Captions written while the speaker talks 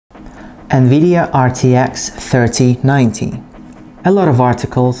NVIDIA RTX 3090. A lot of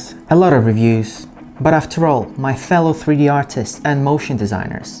articles, a lot of reviews, but after all, my fellow 3D artists and motion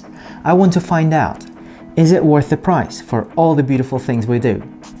designers, I want to find out, is it worth the price for all the beautiful things we do?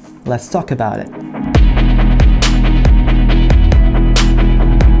 Let's talk about it.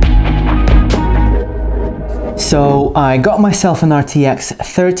 So I got myself an RTX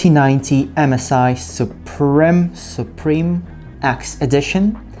 3090 MSI Suprim X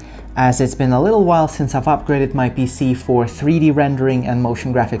edition, as it's been a little while since I've upgraded my PC for 3D rendering and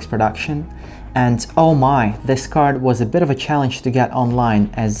motion graphics production. And oh my, this card was a bit of a challenge to get online,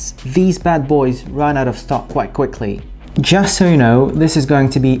 as these bad boys run out of stock quite quickly. Just so you know, this is going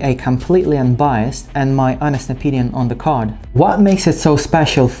to be a completely unbiased and my honest opinion on the card. What makes it so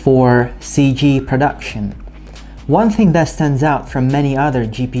special for CG production? One thing that stands out from many other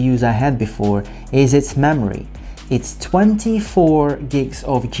GPUs I had before is its memory. It's 24 gigs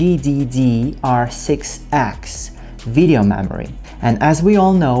of GDDR6X video memory. And as we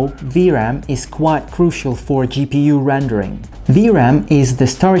all know, VRAM is quite crucial for GPU rendering. VRAM is the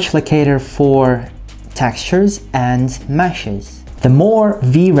storage locator for textures and meshes. The more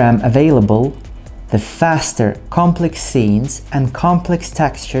VRAM available, the faster complex scenes and complex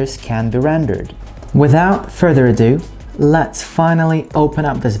textures can be rendered. Without further ado, let's finally open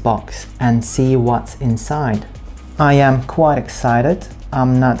up this box and see what's inside. I am quite excited,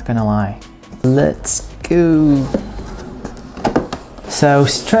 I'm not gonna lie. Let's go. So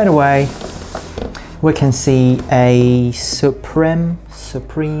straight away, we can see a Supreme.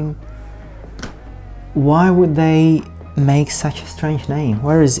 Why would they make such a strange name?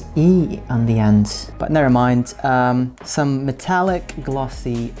 Where is E on the end? But never mind, some metallic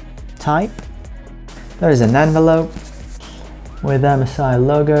glossy type. There's an envelope with MSI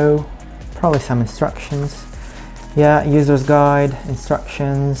logo, probably some instructions. Yeah, user's guide,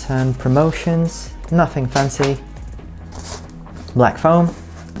 instructions and promotions, nothing fancy. Black foam.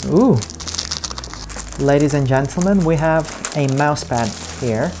 Ooh. Ladies and gentlemen, we have a mousepad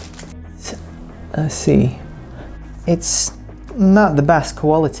here. Let's see. It's not the best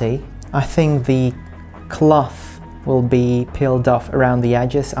quality. I think the cloth will be peeled off around the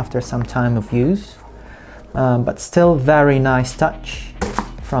edges after some time of use. But still very nice touch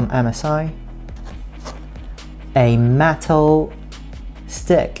from MSI. A metal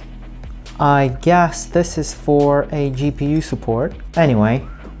stick. I guess this is for a GPU support. Anyway,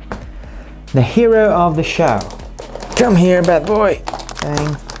 the hero of the show. Come here, bad boy.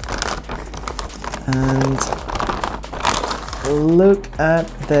 Okay. And look at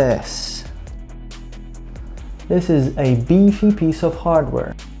this. This is a beefy piece of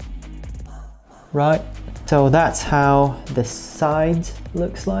hardware. Right, so that's how the side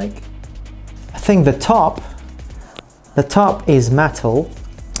looks like. I think the top is metal.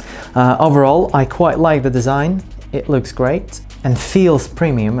 Overall, I quite like the design. It looks great and feels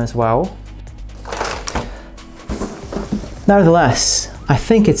premium as well. Nevertheless, I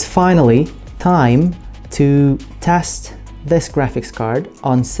think it's finally time to test this graphics card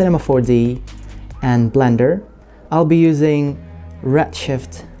on Cinema 4D and Blender. I'll be using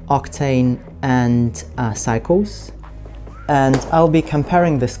Redshift, Octane and Cycles, and I'll be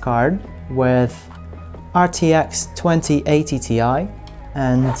comparing this card with RTX 2080 Ti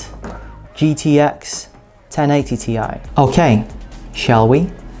and GTX 1080 Ti. Okay, shall we?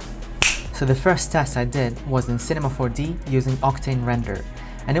 So the first test I did was in Cinema 4D using Octane Render,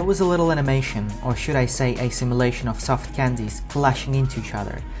 and it was a little animation, or should I say a simulation of soft candies clashing into each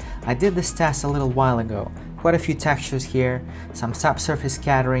other. I did this test a little while ago. Quite a few textures here, some subsurface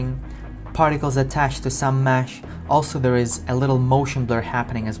scattering, particles attached to some mesh. Also there is a little motion blur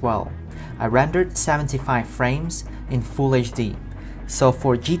happening as well. I rendered 75 frames in Full HD. So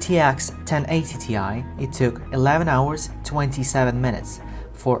for GTX 1080 Ti, it took 11 hours 27 minutes.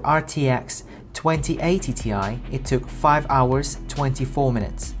 For RTX 2080 Ti, it took 5 hours 24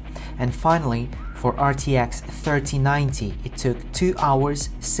 minutes. And finally, for RTX 3090, it took 2 hours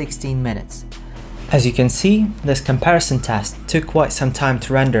 16 minutes. As you can see, this comparison test took quite some time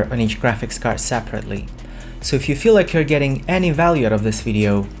to render on each graphics card separately. So if you feel like you're getting any value out of this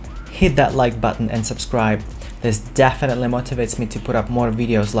video, hit that like button and subscribe. This definitely motivates me to put up more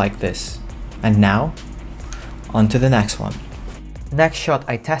videos like this. And now, on to the next one. Next shot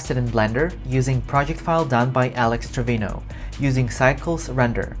I tested in Blender using project file done by Alex Trevino, using Cycles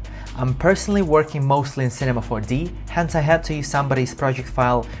Render. I'm personally working mostly in Cinema 4D, hence I had to use somebody's project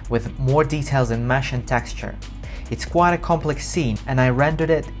file with more details in mesh and texture. It's quite a complex scene and I rendered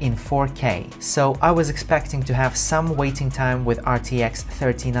it in 4K, so I was expecting to have some waiting time with RTX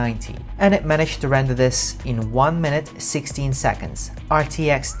 3090. And it managed to render this in 1 minute 16 seconds.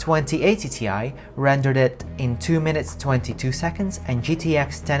 RTX 2080 Ti rendered it in 2 minutes 22 seconds and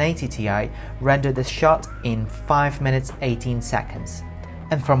GTX 1080 Ti rendered this shot in 5 minutes 18 seconds.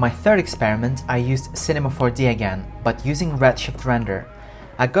 And for my third experiment, I used Cinema 4D again, but using Redshift render.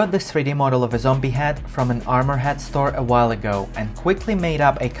 I got this 3D model of a zombie head from an Armor Head store a while ago and quickly made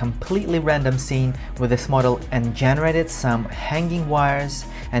up a completely random scene with this model and generated some hanging wires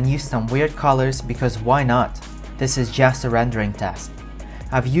and used some weird colors because why not? This is just a rendering test.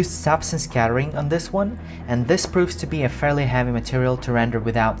 I've used substance scattering on this one, and this proves to be a fairly heavy material to render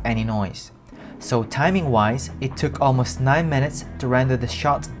without any noise. So timing wise, it took almost 9 minutes to render the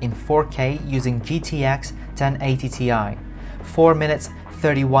shot in 4K using GTX 1080 Ti, 4 minutes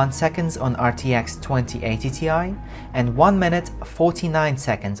 31 seconds on RTX 2080 Ti, and 1 minute 49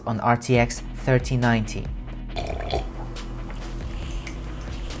 seconds on RTX 3090.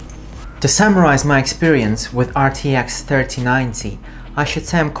 To summarize my experience with RTX 3090, I should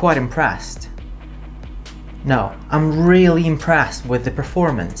say I'm quite impressed. No, I'm really impressed with the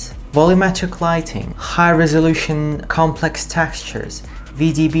performance. Volumetric lighting, high resolution complex textures,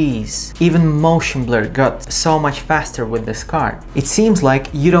 VDBs, even motion blur got so much faster with this card. It seems like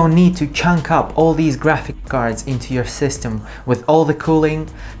you don't need to chunk up all these graphic cards into your system with all the cooling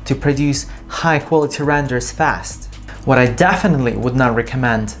to produce high quality renders fast. What I definitely would not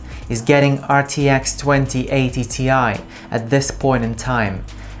recommend is getting RTX 2080 Ti at this point in time,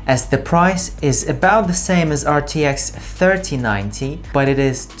 as the price is about the same as RTX 3090, but it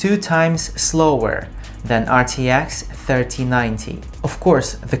is 2 times slower than RTX 3090. Of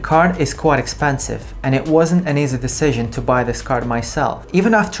course, the card is quite expensive and it wasn't an easy decision to buy this card myself.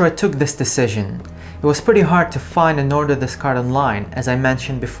 Even after I took this decision, it was pretty hard to find and order this card online. As I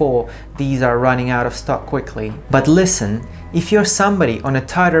mentioned before, these are running out of stock quickly. But listen, if you're somebody on a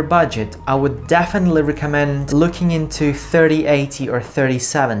tighter budget, I would definitely recommend looking into 3080 or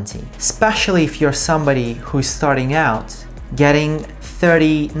 3070. Especially if you're somebody who's starting out, getting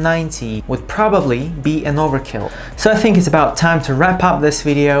 3090 would probably be an overkill. So I think it's about time to wrap up this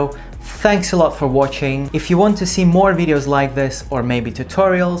video. Thanks a lot for watching. If you want to see more videos like this, or maybe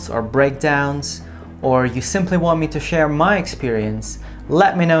tutorials or breakdowns, or you simply want me to share my experience,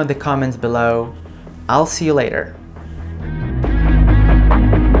 let me know in the comments below. I'll see you later.